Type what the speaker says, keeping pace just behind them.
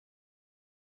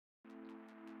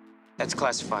That's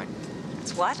classified.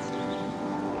 It's what?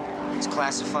 It's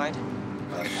classified.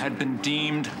 It had been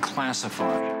deemed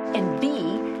classified. And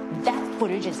B, that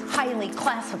footage is highly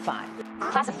classified.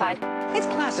 Classified. It's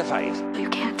classified.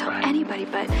 You can't tell anybody,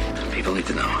 but people need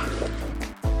to know.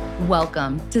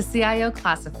 Welcome to CIO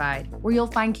Classified, where you'll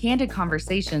find candid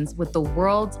conversations with the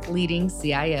world's leading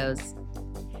CIOs.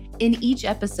 In each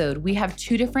episode, we have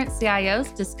two different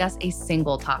CIOs discuss a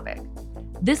single topic.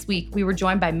 This week, we were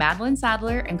joined by Madeline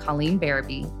Sadler and Colleen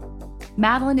Barabee.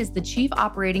 Madeline is the Chief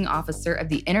Operating Officer of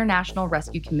the International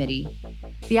Rescue Committee.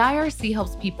 The IRC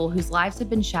helps people whose lives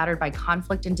have been shattered by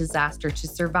conflict and disaster to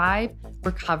survive,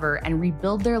 recover, and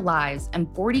rebuild their lives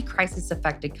in 40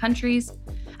 crisis-affected countries,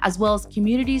 as well as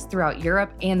communities throughout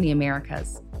Europe and the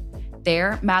Americas.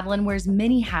 There, Madeline wears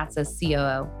many hats as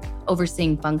COO,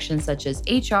 overseeing functions such as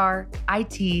HR,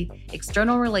 IT,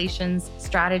 external relations,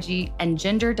 strategy, and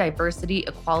gender diversity,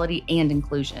 equality, and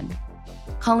inclusion.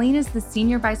 Colleen is the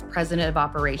Senior Vice President of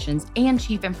Operations and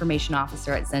Chief Information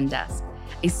Officer at Zendesk,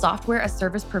 a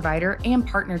software-as-service provider and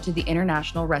partner to the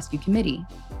International Rescue Committee.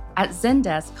 At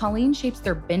Zendesk, Colleen shapes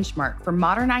their benchmark for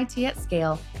modern IT at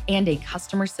scale and a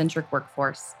customer-centric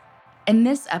workforce. In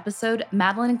this episode,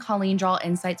 Madeline and Colleen draw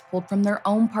insights pulled from their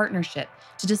own partnership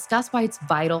to discuss why it's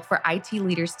vital for IT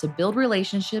leaders to build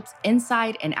relationships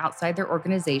inside and outside their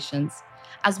organizations,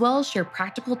 as well as share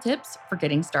practical tips for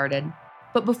getting started.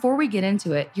 But before we get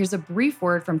into it, here's a brief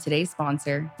word from today's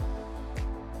sponsor.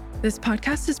 This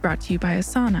podcast is brought to you by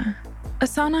Asana.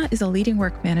 Asana is a leading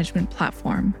work management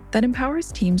platform that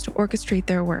empowers teams to orchestrate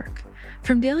their work,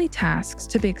 from daily tasks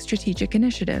to big strategic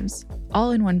initiatives,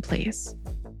 all in one place.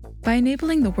 By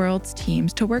enabling the world's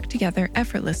teams to work together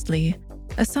effortlessly,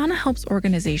 Asana helps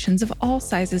organizations of all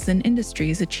sizes and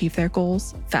industries achieve their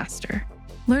goals faster.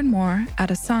 Learn more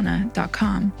at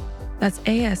asana.com. That's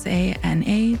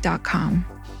ASANA.com.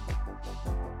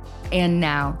 And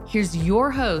now, here's your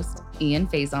host, Ian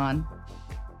Faison.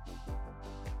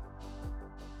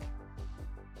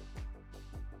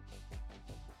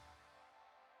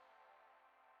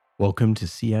 Welcome to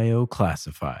CIO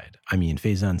Classified. I'm Ian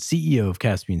Faison, CEO of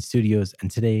Caspian Studios, and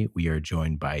today we are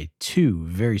joined by two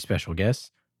very special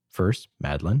guests. First,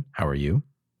 Madeline, how are you?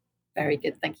 Very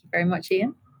good. Thank you very much,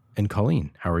 Ian. And Colleen,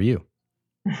 how are you?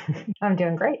 I'm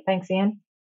doing great. Thanks, Ian.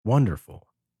 Wonderful.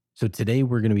 So today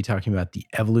we're going to be talking about the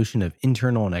evolution of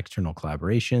internal and external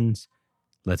collaborations.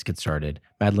 Let's get started.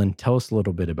 Madeline, tell us a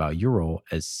little bit about your role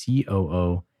as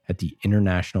COO at the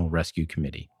International Rescue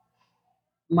Committee.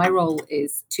 My role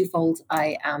is twofold.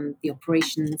 I am the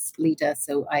operations leader.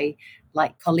 So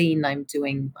like Colleen, I'm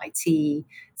doing IT,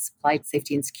 supply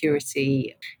safety and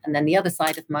security. And then the other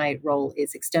side of my role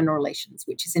is external relations,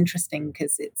 which is interesting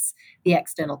because it's the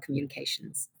external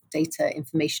communications, data,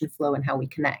 information flow, and how we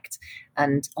connect.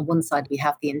 And on one side, we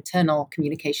have the internal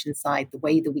communication side, the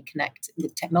way that we connect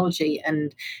with technology,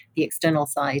 and the external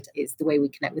side is the way we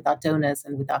connect with our donors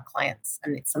and with our clients.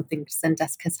 And it's something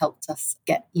Zendesk has helped us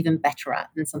get even better at,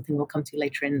 and something we'll come to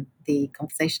later in the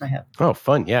conversation, I hope. Oh,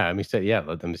 fun. Yeah, I'm excited. Yeah,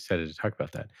 I'm excited to talk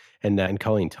about that. And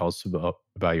Colleen, tell us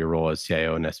about your role as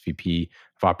CIO and SVP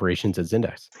of operations at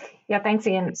Zendesk. Yeah, thanks,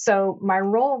 Ian. So my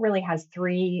role really has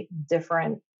three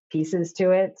different pieces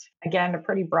to it. Again, a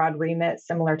pretty broad remit,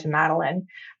 similar to Madeline.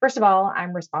 First of all,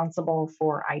 I'm responsible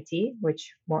for IT,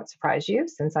 which won't surprise you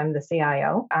since I'm the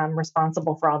CIO. I'm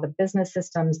responsible for all the business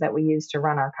systems that we use to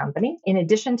run our company. In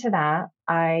addition to that,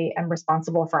 I am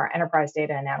responsible for our enterprise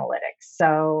data and analytics.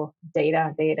 So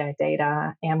data,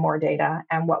 and more data,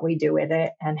 and what we do with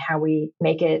it, and how we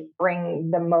make it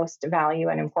bring the most value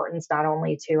and importance not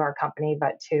only to our company,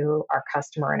 but to our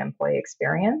customer and employee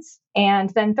experience. And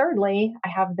then thirdly, I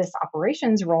have this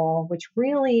operations role, which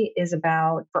really is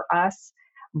about, for us,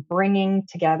 bringing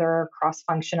together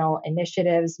cross-functional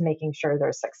initiatives, making sure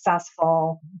they're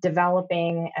successful,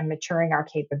 developing and maturing our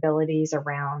capabilities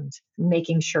around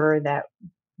making sure that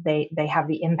they have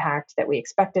the impact that we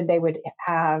expected they would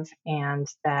have, and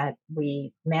that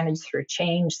we manage through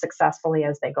change successfully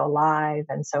as they go live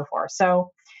and so forth.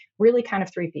 So really kind of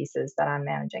three pieces that I'm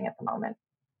managing at the moment.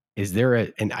 Is there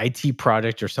an IT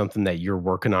project or something that you're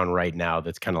working on right now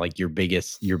that's kind of like your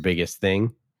biggest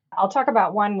thing? I'll talk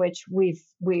about one which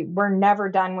we're never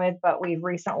done with, but we've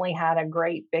recently had a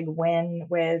great big win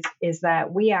with, is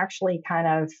that we actually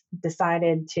kind of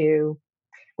decided to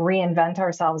reinvent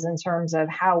ourselves in terms of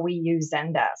how we use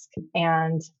Zendesk.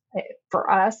 And for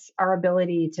us, our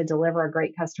ability to deliver a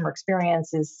great customer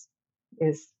experience is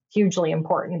hugely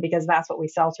important, because that's what we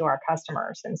sell to our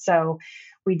customers. And so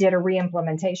we did a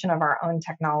re-implementation of our own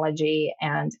technology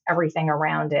and everything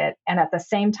around it. And at the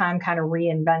same time, kind of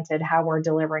reinvented how we're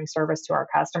delivering service to our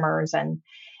customers. And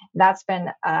that's been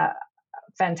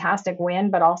fantastic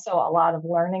win, but also a lot of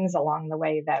learnings along the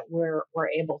way that we're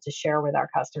able to share with our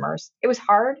customers. It was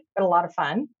hard, but a lot of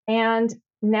fun. And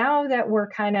now that we're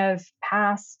kind of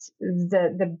past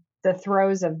the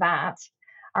throes of that,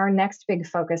 our next big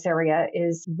focus area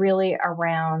is really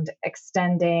around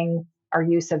extending our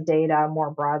use of data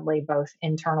more broadly, both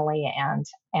internally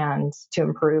and to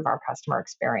improve our customer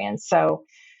experience. So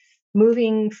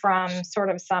moving from sort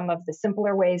of some of the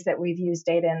simpler ways that we've used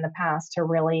data in the past to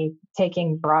really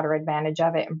taking broader advantage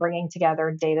of it and bringing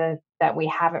together data that we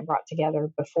haven't brought together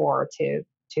before to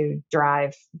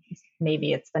drive,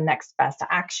 maybe it's the next best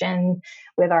action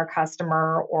with our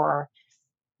customer, or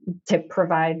to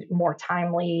provide more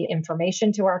timely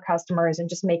information to our customers and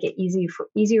just make it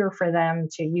easier for them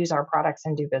to use our products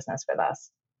and do business with us.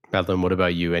 Madeline, what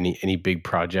about you? Any big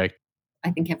project? I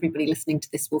think everybody listening to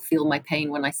this will feel my pain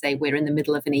when I say we're in the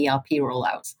middle of an ERP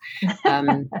rollout,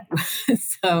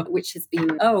 which has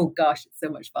been, oh gosh, it's so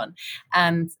much fun.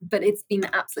 But it's been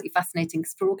absolutely fascinating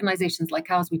because for organizations like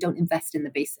ours, we don't invest in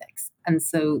the basics. And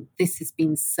so this has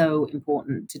been so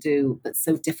important to do, but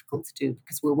so difficult to do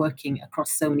because we're working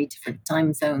across so many different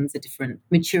time zones, at different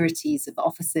maturities of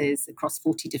offices across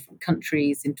 40 different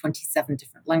countries in 27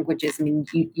 different languages. I mean,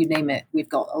 you name it, we've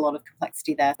got a lot of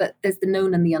complexity there. But there's the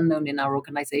known and the unknown in our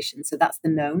organization. So that's the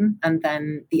known. And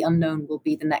then the unknown will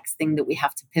be the next thing that we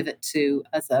have to pivot to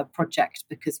as a project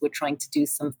because we're trying to do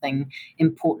something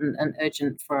important and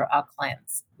urgent for our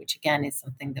clients, which again is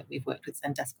something that we've worked with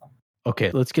Zendesk on.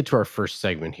 Okay, let's get to our first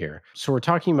segment here. So we're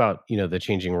talking about, the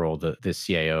changing role, the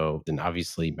CIO, and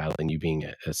obviously Madeline, you being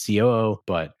a COO,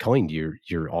 but Colleen,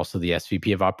 you're also the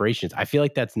SVP of operations. I feel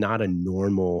like that's not a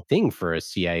normal thing for a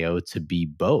CIO to be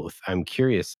both. I'm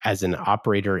curious, as an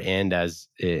operator and as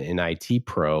an IT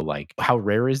pro, like how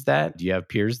rare is that? Do you have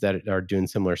peers that are doing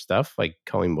similar stuff? Like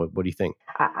Colleen, what do you think?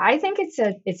 I think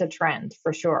it's a trend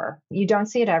for sure. You don't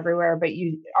see it everywhere, but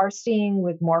you are seeing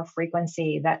with more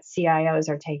frequency that CIOs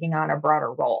are taking on a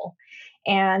broader role.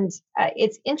 And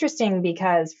it's interesting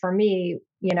because for me,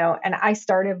 and I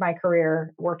started my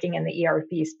career working in the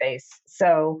ERP space.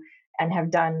 And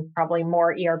have done probably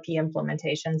more ERP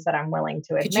implementations that I'm willing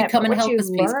to admit. Could you come and help us,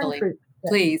 please, Colleen?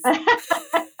 Please.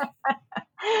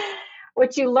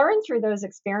 What you learn through those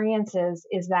experiences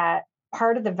is that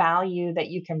part of the value that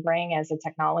you can bring as a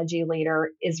technology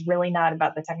leader is really not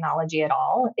about the technology at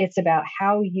all. It's about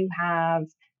how you have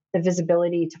the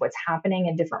visibility to what's happening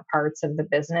in different parts of the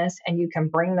business, and you can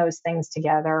bring those things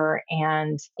together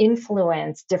and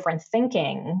influence different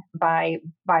thinking by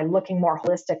looking more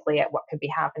holistically at what could be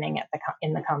happening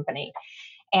in the company.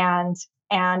 And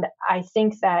I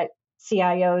think that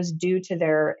CIOs, due to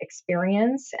their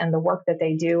experience and the work that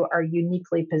they do, are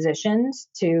uniquely positioned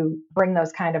to bring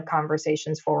those kind of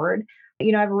conversations forward.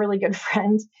 I have a really good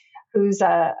friend who's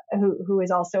who is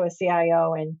also a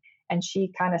CIO, and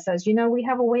she kind of says, we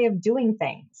have a way of doing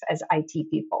things as IT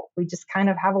people. We just kind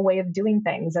of have a way of doing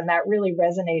things, and that really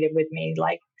resonated with me.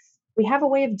 Like, we have a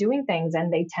way of doing things,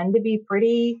 and they tend to be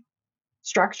pretty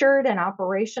structured and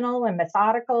operational and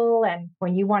methodical. And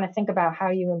when you want to think about how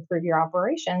you improve your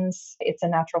operations, it's a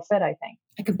natural fit, I think.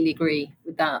 I completely agree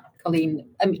with that, Colleen.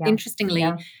 Interestingly,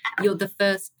 you're the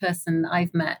first person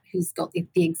I've met who's got the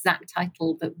exact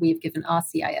title that we've given our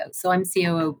CIO. So I'm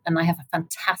COO, and I have a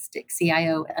fantastic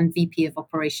CIO and VP of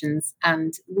operations.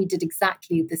 And we did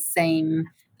exactly the same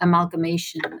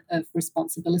amalgamation of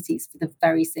responsibilities for the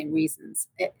very same reasons.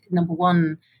 Number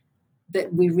one,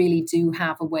 that we really do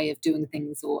have a way of doing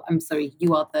things, or I'm sorry,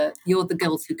 you're the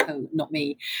girls who code, not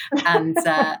me. And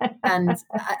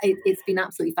it's been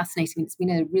absolutely fascinating. It's been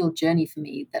a real journey for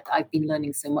me that I've been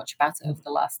learning so much about it over the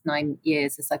last 9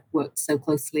 years as I've worked so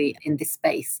closely in this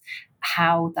space,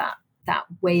 how that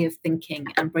way of thinking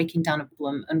and breaking down a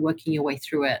problem and working your way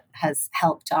through it has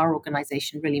helped our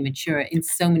organization really mature in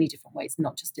so many different ways,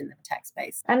 not just in the tech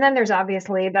space. And then there's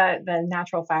obviously the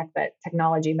natural fact that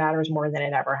technology matters more than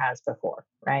it ever has before,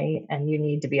 right? And you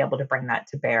need to be able to bring that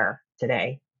to bear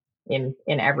today in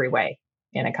every way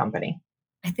in a company.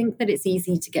 I think that it's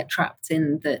easy to get trapped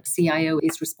in that CIO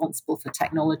is responsible for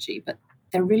technology, but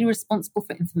they're really responsible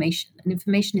for information. And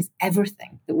information is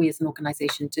everything that we as an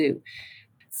organization do.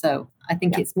 So I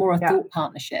think it's more a thought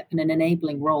partnership and an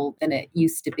enabling role than it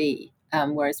used to be.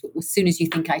 Whereas as soon as you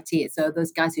think IT, it's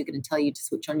those guys who are going to tell you to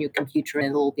switch on your computer and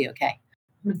it'll all be okay.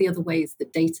 One of the other ways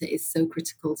that data is so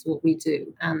critical to what we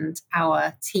do, and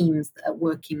our teams that are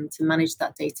working to manage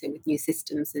that data with new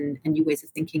systems and new ways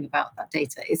of thinking about that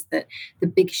data, is that the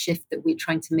big shift that we're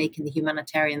trying to make in the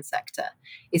humanitarian sector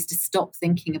is to stop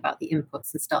thinking about the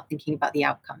inputs and start thinking about the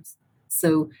outcomes.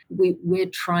 So we're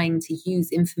trying to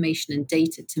use information and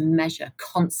data to measure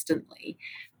constantly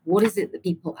what is it that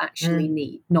people actually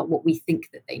need, not what we think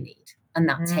that they need. And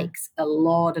that takes a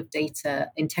lot of data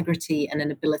integrity and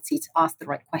an ability to ask the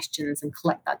right questions and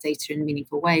collect that data in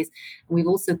meaningful ways. And we've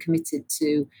also committed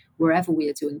to, wherever we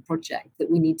are doing a project, that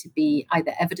we need to be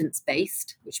either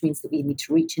evidence-based, which means that we need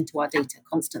to reach into our data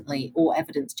constantly, or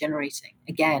evidence-generating.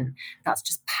 Again, that's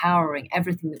just powering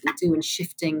everything that we do and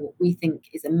shifting what we think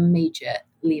is a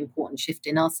majorly important shift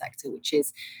in our sector, which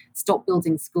is stop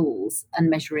building schools and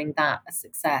measuring that as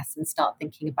success and start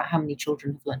thinking about how many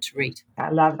children have learned to read. I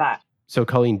love that. So,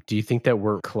 Colleen, do you think that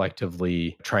we're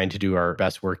collectively trying to do our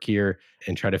best work here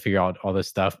and try to figure out all this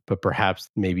stuff, but perhaps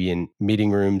maybe in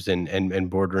meeting rooms and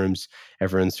boardrooms,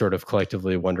 everyone's sort of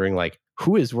collectively wondering, like,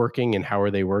 who is working and how are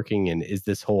they working? And is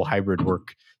this whole hybrid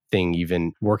work thing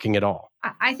even working at all?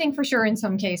 I think for sure in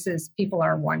some cases, people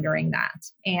are wondering that.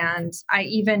 And I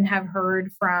even have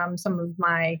heard from some of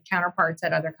my counterparts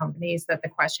at other companies that the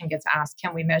question gets asked,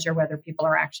 can we measure whether people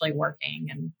are actually working?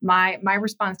 And my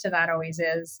response to that always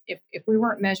is, if we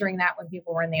weren't measuring that when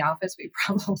people were in the office, we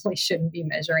probably shouldn't be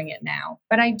measuring it now.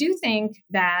 But I do think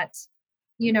that,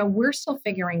 we're still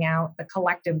figuring out, the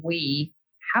collective we,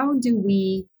 how do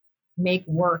we make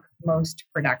work most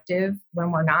productive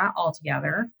when we're not all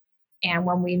together? And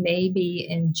when we may be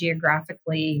in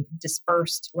geographically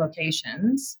dispersed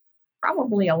locations.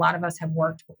 Probably a lot of us have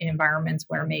worked in environments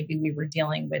where maybe we were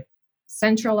dealing with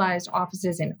centralized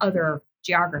offices in other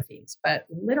geographies, but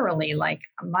literally, like,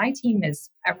 my team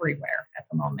is everywhere at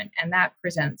the moment, and that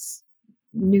presents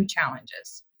new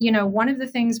challenges. One of the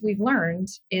things we've learned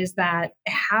is that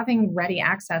having ready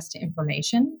access to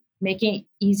information, making it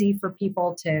easy for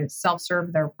people to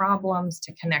self-serve their problems,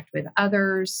 to connect with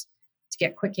others, to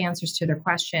get quick answers to their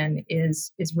question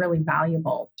is really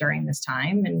valuable during this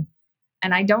time.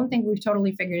 And I don't think we've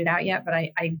totally figured it out yet, but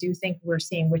I do think we're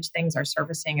seeing which things are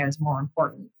surfacing as more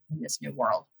important in this new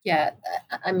world. Yeah,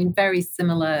 I mean, very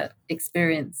similar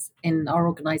experience in our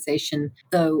organization,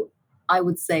 though I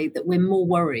would say that we're more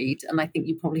worried, and I think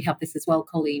you probably have this as well,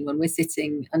 Colleen, when we're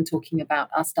sitting and talking about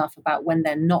our staff about when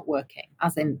they're not working,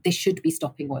 as in they should be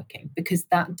stopping working, because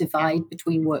that divide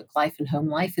between work life and home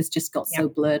life has just got so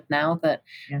blurred now that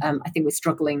I think we're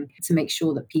struggling to make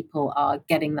sure that people are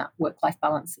getting that work-life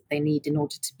balance that they need in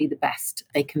order to be the best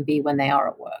they can be when they are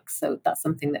at work. So that's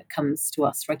something that comes to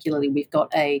us regularly. We've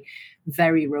got a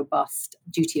very robust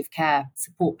duty of care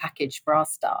support package for our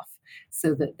staff,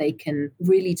 so that they can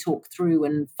really talk through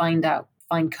and find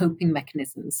coping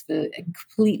mechanisms for a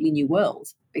completely new world,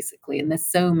 basically. And there's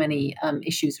so many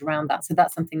issues around that. So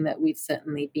that's something that we've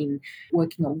certainly been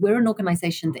working on. We're an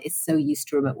organization that is so used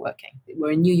to remote working.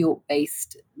 We're a New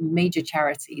York-based major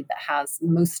charity that has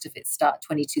most of its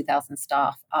 22,000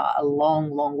 staff are a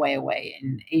long, long way away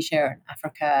in Asia and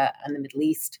Africa and the Middle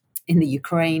East, in the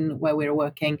Ukraine where we're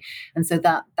working. And so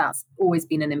that's always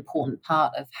been an important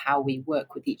part of how we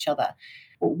work with each other.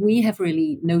 What we have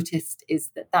really noticed is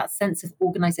that sense of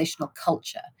organizational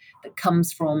culture that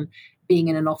comes from being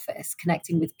in an office,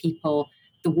 connecting with people,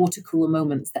 the water cooler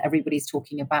moments that everybody's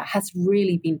talking about has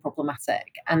really been problematic.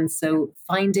 And so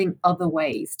finding other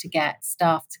ways to get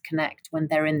staff to connect when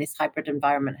they're in this hybrid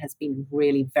environment has been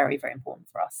really very, very important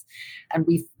for us. And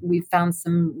we've found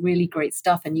some really great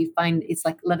stuff. And you find it's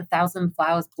like let 1,000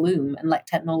 flowers bloom and let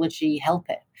technology help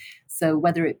it. So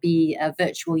whether it be a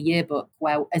virtual yearbook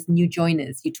where, as new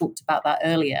joiners, you talked about that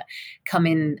earlier, come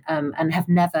in and have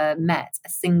never met a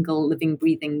single living,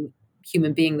 breathing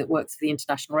human being that works for the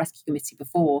International Rescue Committee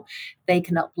before, they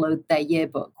can upload their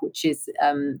yearbook, which is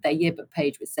their yearbook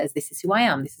page, which says, this is who I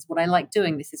am, this is what I like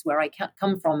doing, this is where I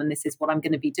come from, and this is what I'm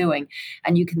going to be doing.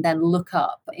 And you can then look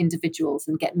up individuals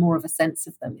and get more of a sense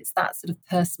of them. It's that sort of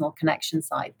personal connection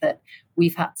side that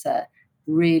we've had to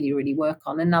really, really work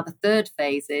on. And now the third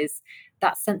phase is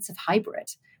that sense of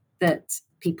hybrid, that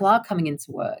people are coming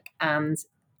into work and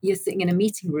you're sitting in a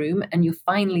meeting room and you're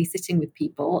finally sitting with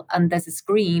people and there's a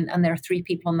screen and there are 3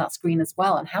 people on that screen as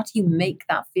well. And how do you make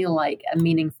that feel like a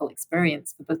meaningful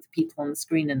experience for both the people on the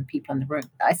screen and the people in the room?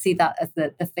 I see that as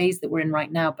the phase that we're in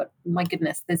right now. But my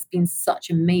goodness, there's been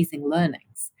such amazing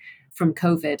learnings from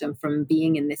COVID and from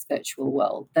being in this virtual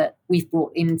world that we've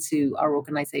brought into our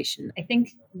organization. I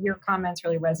think your comments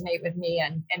really resonate with me.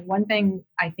 And one thing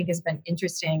I think has been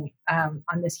interesting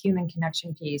on this human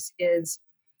connection piece is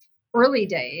early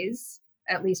days,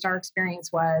 at least our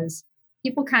experience was,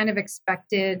 people kind of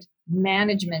expected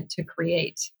management to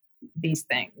create these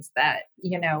things that,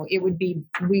 it would be,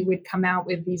 we would come out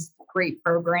with these great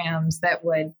programs that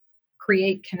would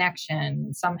create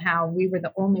connection. Somehow we were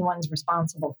the only ones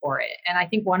responsible for it. And I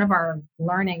think one of our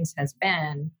learnings has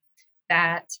been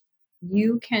that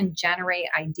you can generate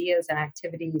ideas and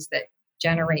activities that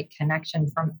generate connection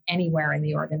from anywhere in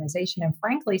the organization. And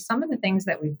frankly, some of the things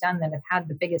that we've done that have had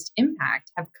the biggest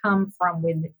impact have come from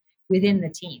within the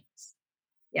teams.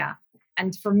 Yeah.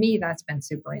 And for me, that's been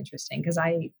super interesting because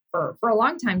I, for a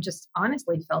long time, just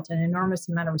honestly felt an enormous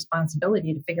amount of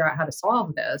responsibility to figure out how to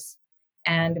solve this.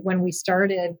 And when we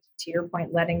started, to your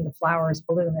point, letting the flowers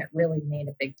bloom, it really made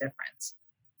a big difference.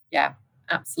 Yeah,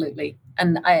 absolutely.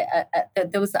 And I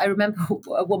remember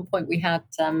at one point we had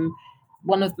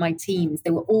one of my teams,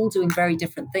 they were all doing very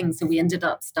different things. So we ended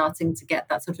up starting to get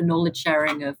that sort of knowledge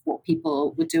sharing of what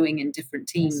people were doing in different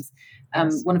teams.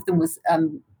 Yes. One of them was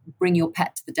bring your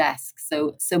pet to the desk.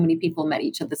 So many people met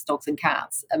each other's dogs and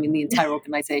cats. I mean, the entire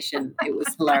organization, it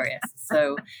was hilarious.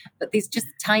 So, but these just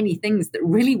tiny things that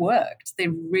really worked. They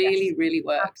really, really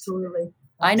worked. Absolutely.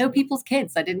 I know people's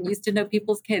kids. I didn't used to know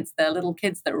people's kids. They're little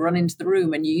kids that run into the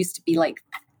room and you used to be like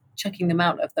chucking them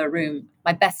out of their room.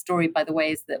 My best story, by the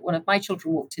way, is that one of my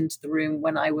children walked into the room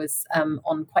when I was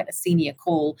on quite a senior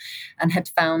call and had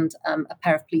found a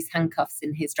pair of police handcuffs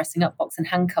in his dressing up box and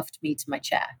handcuffed me to my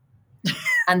chair.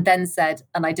 And then said,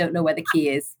 and I don't know where the key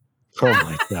is. Oh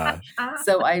my gosh.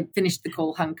 So I finished the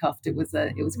call handcuffed. It was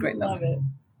a great moment.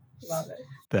 Love it.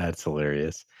 That's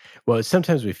hilarious. Well,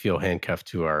 sometimes we feel handcuffed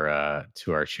to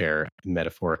our chair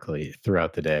metaphorically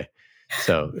throughout the day.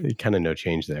 So kind of no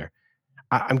change there.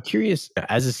 I'm curious,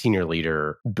 as a senior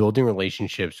leader, building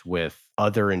relationships with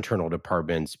other internal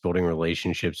departments, building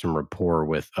relationships and rapport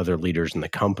with other leaders in the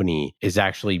company is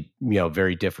actually,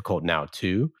 very difficult now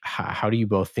too. How do you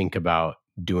both think about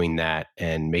doing that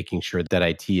and making sure that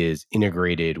IT is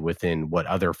integrated within what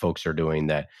other folks are doing,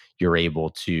 that you're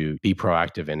able to be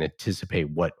proactive and anticipate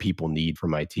what people need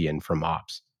from IT and from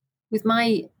ops? With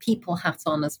my people hat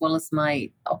on, as well as my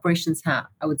operations hat,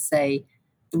 I would say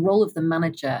the role of the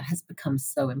manager has become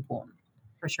so important.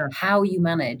 For sure. How you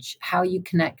manage, how you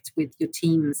connect with your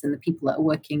teams and the people that are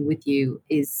working with you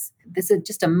there's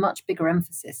just a much bigger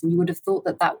emphasis. And you would have thought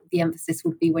that the emphasis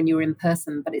would be when you're in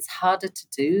person, but it's harder to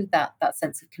do that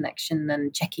sense of connection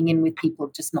and checking in with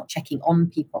people, just not checking on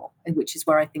people, which is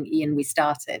where I think, Ian, we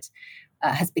started,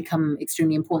 has become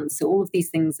extremely important. So all of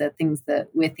these things are things that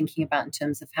we're thinking about in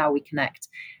terms of how we connect.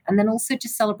 And then also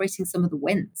just celebrating some of the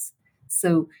wins.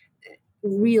 So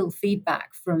real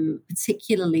feedback from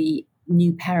particularly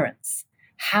new parents,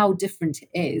 how different it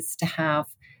is to have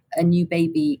a new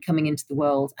baby coming into the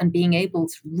world and being able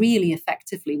to really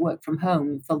effectively work from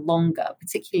home for longer,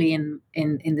 particularly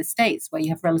in the States where you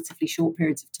have relatively short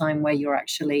periods of time where you're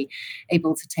actually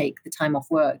able to take the time off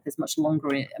work. There's a much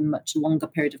longer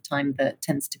period of time that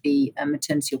tends to be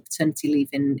maternity or paternity leave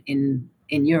in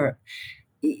Europe.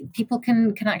 People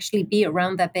can actually be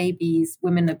around their babies.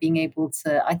 Women are being able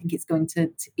to, I think it's going to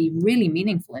be really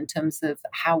meaningful in terms of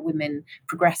how women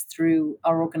progress through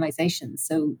our organizations.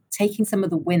 So taking some of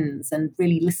the wins and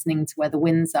really listening to where the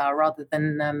wins are rather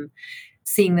than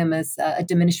seeing them as a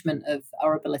diminishment of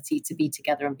our ability to be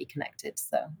together and be connected.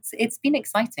 So it's been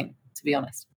exciting, to be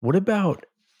honest. What about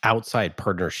outside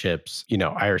partnerships?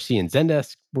 IRC and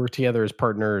Zendesk work together as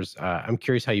partners. I'm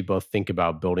curious how you both think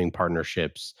about building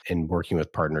partnerships and working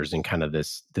with partners in kind of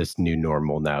this new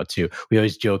normal now too. We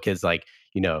always joke as like,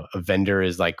 a vendor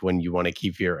is like when you want to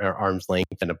keep your arm's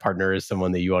length, and a partner is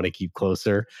someone that you want to keep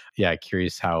closer. Yeah,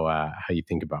 curious how you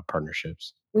think about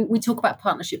partnerships. We talk about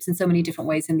partnerships in so many different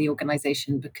ways in the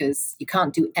organization because you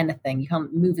can't do anything. You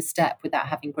can't move a step without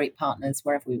having great partners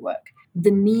wherever we work.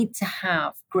 The need to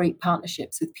have great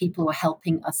partnerships with people who are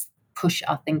helping us push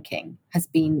our thinking has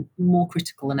been more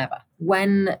critical than ever.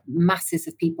 When masses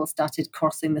of people started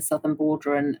crossing the southern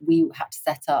border and we had to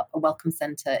set up a welcome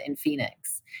center in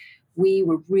Phoenix, we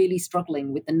were really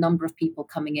struggling with the number of people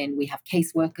coming in. We have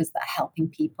caseworkers that are helping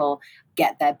people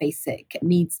get their basic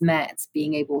needs met,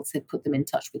 being able to put them in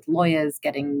touch with lawyers,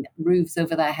 getting roofs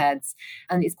over their heads.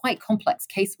 And it's quite complex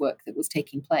casework that was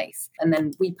taking place. And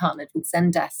then we partnered with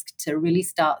Zendesk to really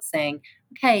start saying,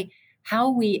 okay, how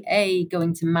are we,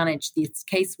 going to manage these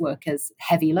caseworkers'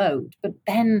 heavy load? But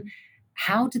then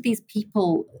how do these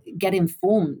people get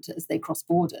informed as they cross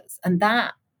borders? And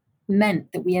that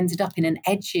meant that we ended up in an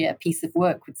edgier piece of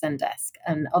work with Zendesk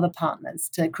and other partners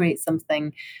to create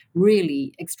something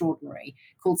really extraordinary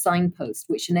called Signpost,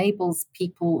 which enables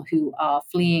people who are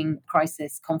fleeing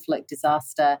crisis, conflict,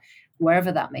 disaster,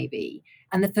 wherever that may be.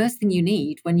 And the first thing you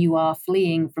need when you are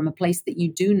fleeing from a place that you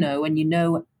do know and you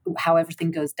know how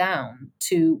everything goes down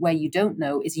to where you don't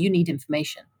know is you need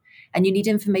information. and you need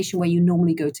information where you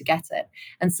normally go to get it.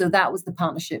 And so that was the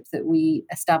partnership that we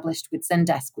established with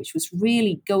Zendesk, which was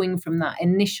really going from that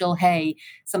initial, hey,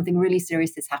 something really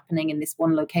serious is happening in this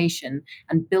one location,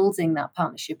 and building that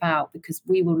partnership out, because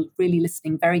we were really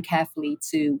listening very carefully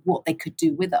to what they could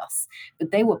do with us.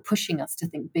 But they were pushing us to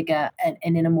think bigger and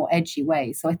in a more edgy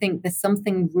way. So I think there's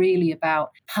something really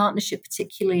about partnership,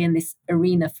 particularly in this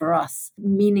arena for us,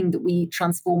 meaning that we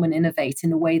transform and innovate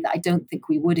in a way that I don't think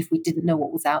we would if we didn't know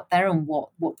what was out there and what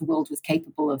the world was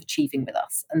capable of achieving with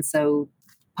us. And so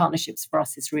partnerships for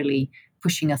us is really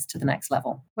pushing us to the next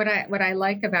level. What I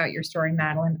like about your story,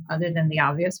 Madeline, other than the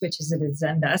obvious, which is it is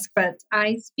Zendesk, but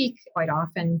I speak quite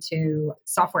often to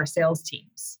software sales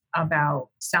teams about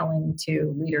selling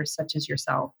to leaders such as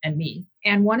yourself and me.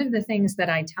 And one of the things that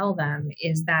I tell them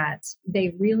is that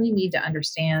they really need to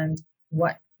understand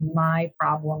what my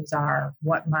problems are,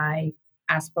 what my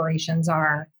aspirations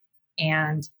are,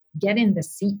 and get in the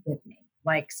seat with me.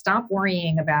 Like, stop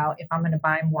worrying about if I'm going to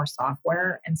buy more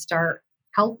software and start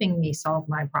helping me solve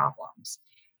my problems.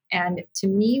 And to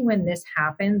me, when this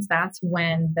happens, that's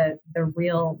when the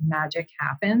real magic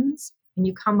happens. And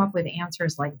you come up with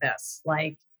answers like this,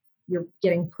 like you're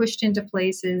getting pushed into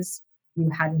places you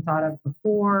hadn't thought of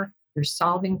before. You're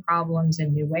solving problems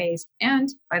in new ways. And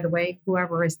by the way,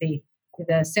 whoever is the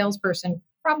salesperson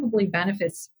probably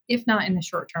benefits, if not in the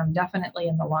short term, definitely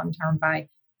in the long term, by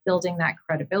building that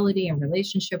credibility and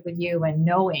relationship with you, and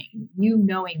knowing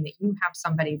that you have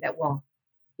somebody that will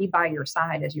be by your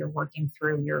side as you're working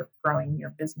through your growing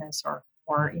your business,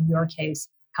 or in your case,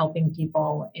 helping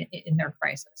people in their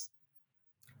crisis.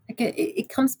 It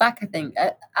comes back, I think,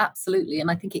 absolutely. And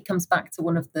I think it comes back to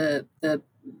one of the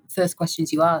first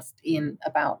questions you asked, Ian,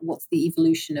 about what's the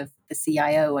evolution of the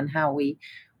CIO and how we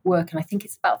work. And I think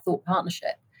it's about thought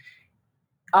partnership.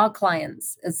 Our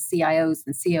clients as CIOs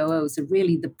and COOs are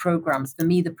really the programs, for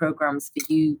me, the programs, for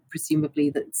you, presumably,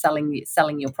 that selling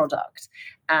your product,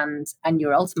 and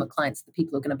your ultimate clients, the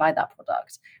people who are going to buy that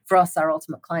product. For us, our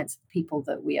ultimate clients are the people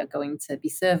that we are going to be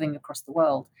serving across the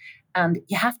world. And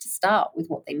you have to start with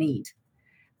what they need.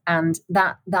 And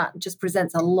that just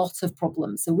presents a lot of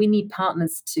problems. So we need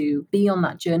partners to be on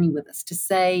that journey with us, to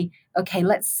say, okay,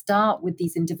 let's start with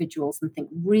these individuals and think,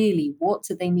 really, what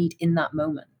do they need in that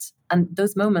moment? And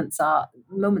those moments are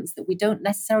moments that we don't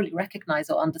necessarily recognize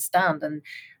or understand. And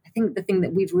I think the thing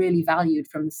that we've really valued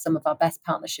from some of our best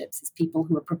partnerships is people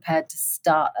who are prepared to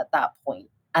start at that point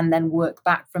and then work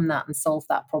back from that and solve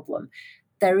that problem.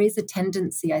 There is a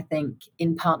tendency, I think,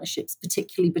 in partnerships,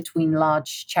 particularly between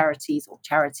large charities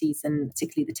and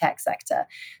particularly the tech sector,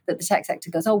 that the tech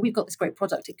sector goes, oh, we've got this great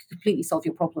product. It could completely solve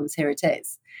your problems. Here it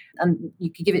is. And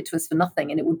you could give it to us for nothing,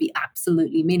 and it would be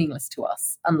absolutely meaningless to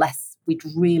us unless we'd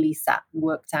really sat and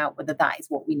worked out whether that is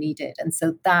what we needed. And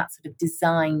so that sort of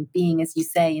design, being, as you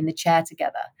say, in the chair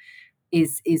together,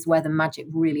 is where the magic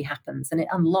really happens. And it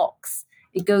unlocks.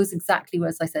 It goes exactly,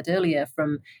 as I said earlier,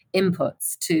 from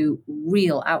inputs to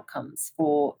real outcomes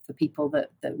for people that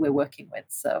we're working with.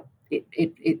 So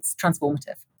it's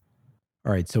transformative.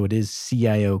 All right. So it is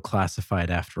CIO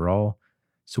classified after all.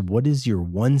 So what is your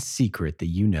one secret that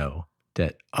you know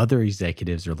that other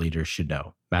executives or leaders should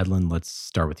know? Madeline, let's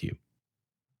start with you.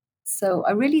 So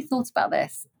I really thought about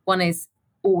this. One is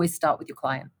always start with your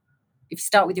client. If you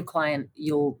start with your client,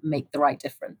 you'll make the right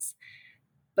difference.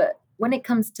 But when it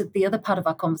comes to the other part of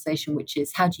our conversation, which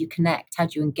is how do you connect, how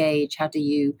do you engage, how do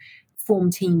you form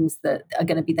teams that are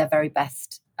going to be their very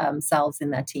best selves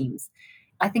in their teams,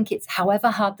 I think it's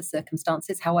however hard the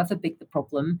circumstances, however big the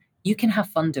problem, you can have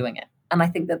fun doing it. And I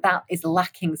think that is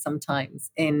lacking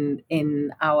sometimes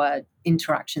in our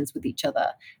interactions with each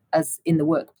other as in the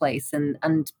workplace, and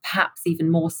perhaps even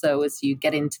more so as you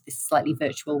get into this slightly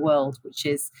virtual world, which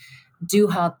is do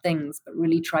hard things, but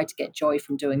really try to get joy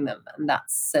from doing them. And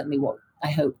that's certainly what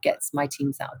I hope gets my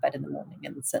teams out of bed in the morning,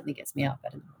 and certainly gets me out of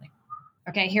bed in the morning.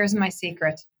 Okay, here's my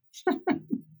secret.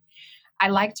 I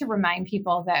like to remind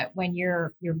people that when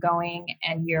you're going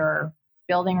and you're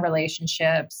building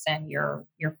relationships and you're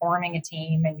forming a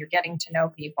team and you're getting to know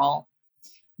people,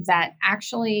 that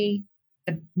actually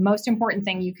the most important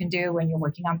thing you can do when you're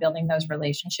working on building those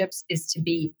relationships is to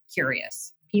be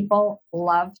curious. People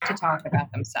love to talk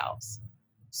about themselves.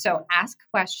 So ask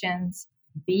questions,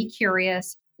 be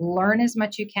curious, learn as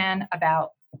much you can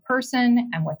about the person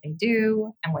and what they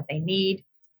do and what they need,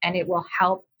 and it will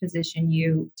help position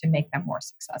you to make them more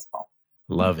successful.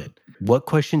 Love it. What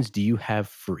questions do you have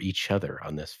for each other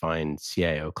on this fine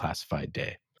CIO Classified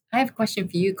day? I have a question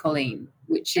for you, Colleen,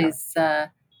 which is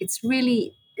it's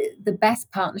really the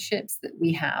best partnerships that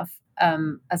we have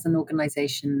as an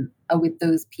organization are with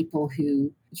those people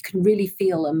who you can really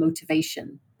feel a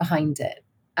motivation behind it.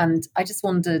 And I just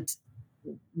wondered,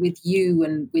 with you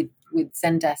and with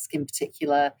Zendesk in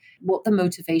particular, what the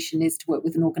motivation is to work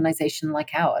with an organization like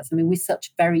ours. I mean, we're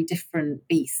such very different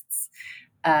beasts.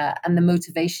 And the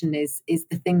motivation is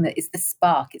the thing that is the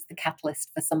spark, it's the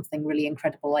catalyst for something really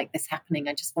incredible like this happening.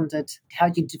 I just wondered, how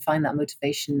do you define that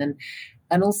motivation?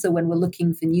 And also when we're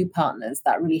looking for new partners,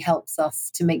 that really helps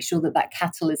us to make sure that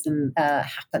catalysm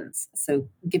happens. So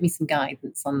give me some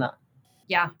guidance on that.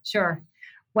 Yeah, sure.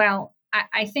 Well,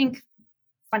 I think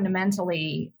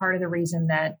fundamentally part of the reason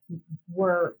that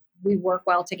we work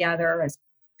well together as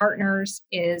partners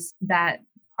is that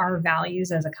our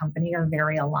values as a company are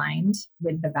very aligned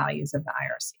with the values of the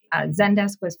IRC.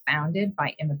 Zendesk was founded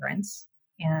by immigrants,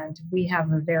 and we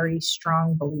have a very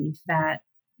strong belief that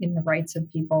in the rights of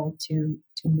people to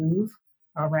move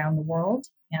around the world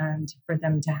and for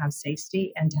them to have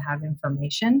safety and to have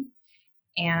information.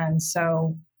 And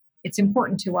so it's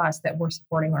important to us that we're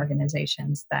supporting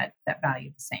organizations that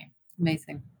value the same.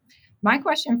 Amazing. My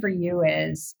question for you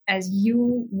is, as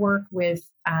you work with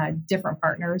different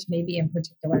partners, maybe in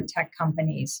particular tech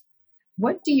companies,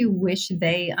 what do you wish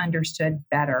they understood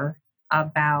better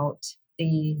about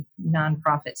the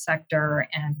nonprofit sector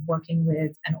and working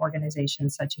with an organization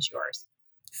such as yours?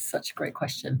 Such a great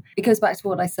question. It goes back to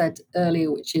what I said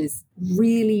earlier, which is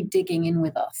really digging in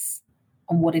with us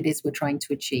on what it is we're trying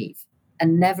to achieve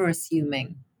and never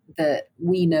assuming that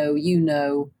we know, you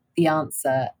know, the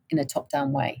answer in a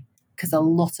top-down way, because a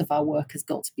lot of our work has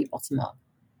got to be bottom-up.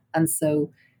 And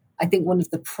so I think one of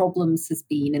the problems has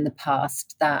been in the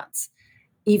past that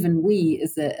even we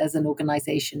as an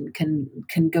organization can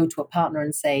go to a partner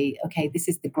and say, okay, this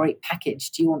is the great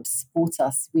package. Do you want to support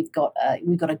us? We've got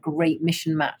a great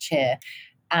mission match here,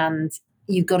 and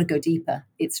you've got to go deeper.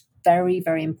 It's very,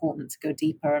 very important to go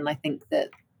deeper. And I think that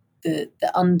the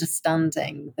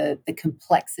understanding, the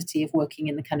complexity of working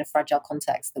in the kind of fragile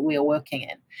context that we are working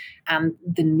in and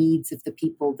the needs of the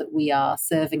people that we are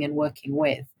serving and working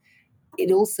with, it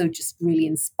also just really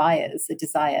inspires a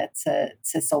desire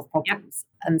to solve problems.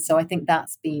 Yep. And so I think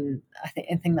that's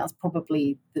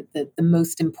probably the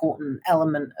most important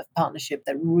element of partnership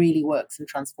that really works and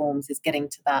transforms, is getting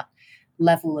to that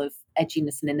level of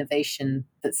edginess and innovation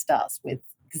that starts with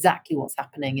exactly what's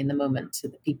happening in the moment to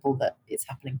the people that it's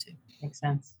happening to. Makes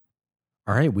sense.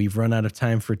 All right, we've run out of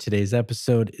time for today's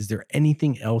episode. Is there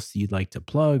anything else you'd like to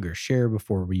plug or share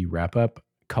before we wrap up?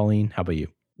 Colleen, how about you?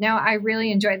 No, I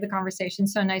really enjoyed the conversation.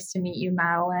 So nice to meet you,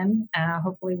 Madeline.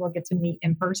 Hopefully we'll get to meet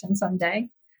in person someday.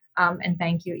 And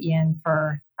thank you, Ian,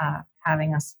 for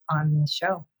having us on this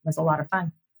show. It was a lot of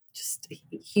fun. Just a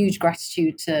huge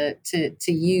gratitude to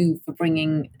you for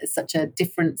bringing such a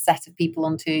different set of people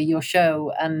onto your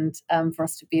show, and for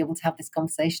us to be able to have this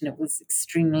conversation. It was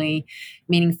extremely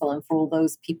meaningful, and for all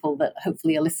those people that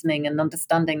hopefully are listening and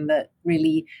understanding that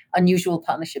really unusual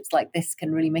partnerships like this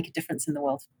can really make a difference in the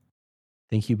world.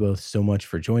 Thank you both so much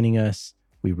for joining us.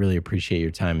 We really appreciate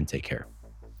your time, and take care.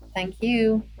 Thank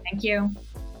you. Thank you.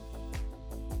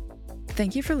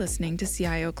 Thank you for listening to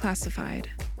CIO Classified.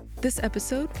 This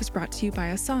episode was brought to you by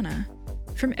Asana.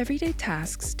 From everyday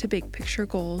tasks to big picture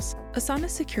goals, Asana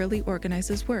securely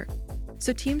organizes work,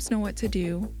 so teams know what to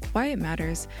do, why it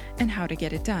matters, and how to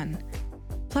get it done.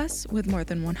 Plus, with more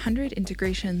than 100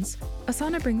 integrations,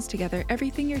 Asana brings together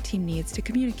everything your team needs to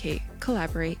communicate,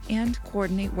 collaborate, and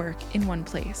coordinate work in one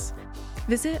place.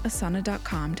 Visit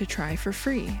asana.com to try for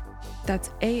free. That's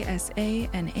asana.com.